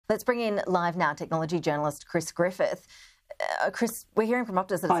Let's bring in live now technology journalist Chris Griffith. Chris, we're hearing from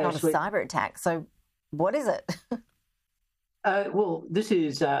Optus that it's not a cyber attack. So what is it? Well, this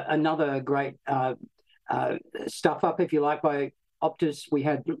is another great stuff up, if you like, by Optus. We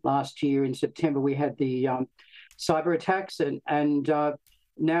had last year in September, we had the cyber attacks, and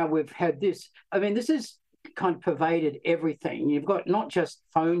now we've had this. I mean, this is kind of pervaded everything. You've got not just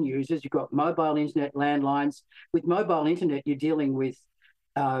phone users, you've got mobile internet, landlines. With mobile internet, you're dealing with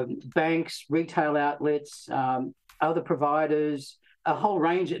banks, retail outlets, other providers, a whole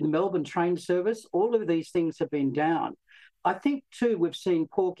range. At the Melbourne train service, all of these things have been down. I think, too, we've seen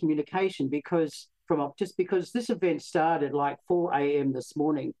poor communication from Optus, because this event started like 4 a.m. this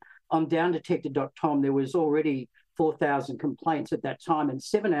morning. On downdetected.com, there was already 4,000 complaints at that time, and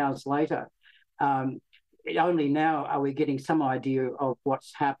 7 hours later, only now are we getting some idea of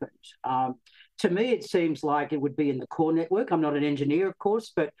what's happened. To me, it seems like it would be in the core network. I'm not an engineer, of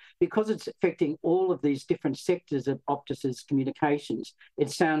course, but because it's affecting all of these different sectors of Optus's communications, it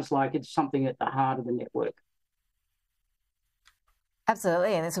sounds like it's something at the heart of the network.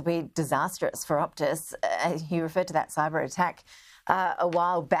 Absolutely, and this will be disastrous for Optus. You referred to that cyber attack a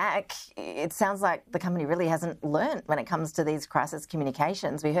while back. It sounds like the company really hasn't learnt when it comes to these crisis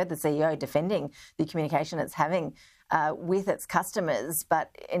communications. We heard the CEO defending the communication it's having with its customers, but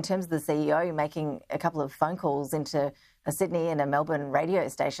in terms of the CEO making a couple of phone calls into a Sydney and a Melbourne radio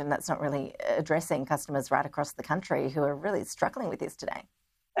station, that's not really addressing customers right across the country who are really struggling with this today.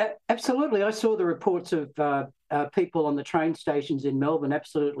 Absolutely. I saw the reports of people on the train stations in Melbourne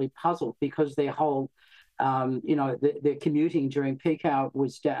absolutely puzzled because their whole, their commuting during peak hour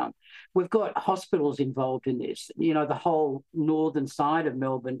was down. We've got hospitals involved in this. The whole northern side of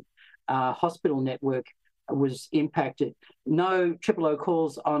Melbourne hospital network was impacted. No 000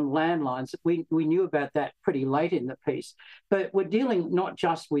 calls on landlines. We knew about that pretty late in the piece. But we're dealing not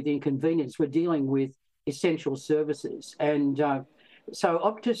just with inconvenience, we're dealing with essential services. And so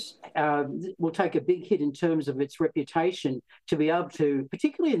Optus will take a big hit in terms of its reputation to be able to,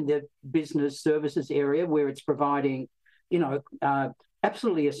 particularly in the business services area where it's providing,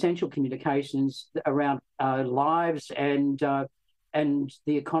 absolutely essential communications around lives and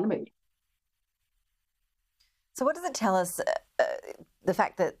the economy. So what does it tell us, the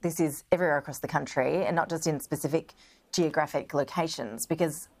fact that this is everywhere across the country and not just in specific geographic locations?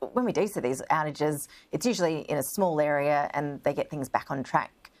 Because when we do see these outages, it's usually in a small area and they get things back on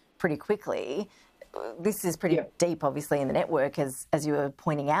track pretty quickly. This is pretty deep, obviously, in the network, as you were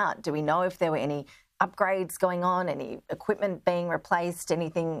pointing out. Do we know if there were any upgrades going on, any equipment being replaced,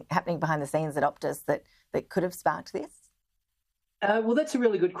 anything happening behind the scenes at Optus that could have sparked this? Well, that's a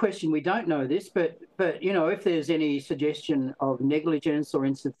really good question. We don't know this, but if there's any suggestion of negligence or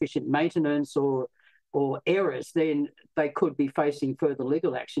insufficient maintenance or errors, then they could be facing further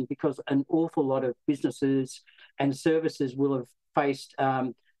legal action, because an awful lot of businesses and services will have faced,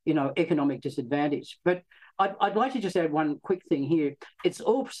 economic disadvantage. But I'd like to just add one quick thing here. It's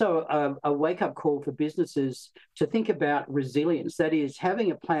also a wake-up call for businesses to think about resilience. That is, having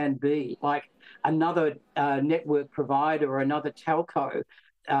a plan B, like another network provider or another telco,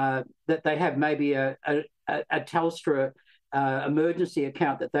 that they have maybe a Telstra emergency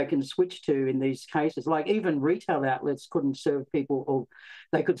account that they can switch to in these cases. Like even retail outlets couldn't serve people, or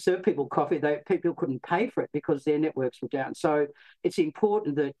they could serve people coffee. People couldn't pay for it because their networks were down. So it's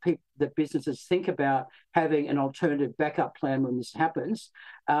important that businesses think about having an alternative backup plan when this happens.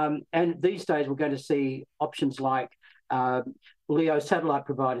 And these days we're going to see options like LEO satellite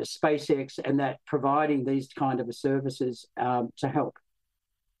providers, SpaceX, and that providing these kind of services to help.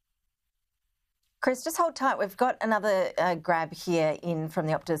 Chris, just hold tight. We've got another grab here in from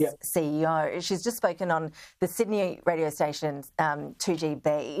the Optus CEO. She's just spoken on the Sydney radio station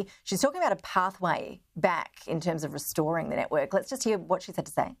 2GB. She's talking about a pathway back in terms of restoring the network. Let's just hear what she's had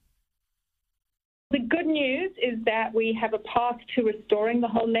to say. The good news is that we have a path to restoring the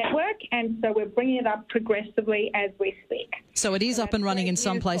whole network, and so we're bringing it up progressively as we speak. So it is up and running in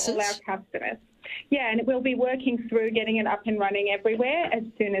some places? For all our customers. Yeah, and we'll be working through getting it up and running everywhere as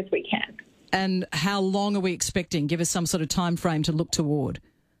soon as we can. And how long are we expecting? Give us some sort of time frame to look toward.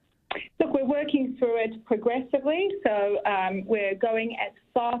 Look, we're working through it progressively, so we're going as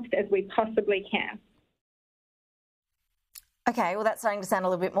fast as we possibly can. Okay, well, that's starting to sound a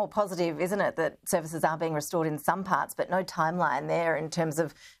little bit more positive, isn't it, that services are being restored in some parts, but no timeline there in terms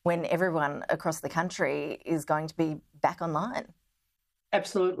of when everyone across the country is going to be back online.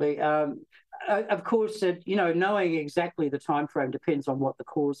 Absolutely. Of course, knowing exactly the time frame depends on what the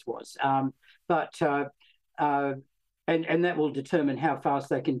cause was, and that will determine how fast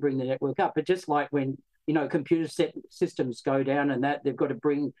they can bring the network up. But just like when computer systems go down and that they've got to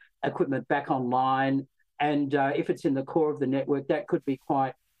bring equipment back online. And if it's in the core of the network, that could be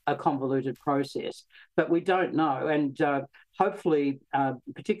quite a convoluted process. But we don't know. And hopefully,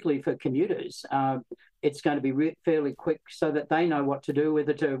 particularly for commuters, it's going to be fairly quick so that they know what to do,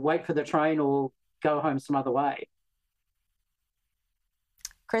 whether to wait for the train or go home some other way.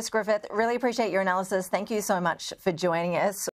 Chris Griffith, really appreciate your analysis. Thank you so much for joining us.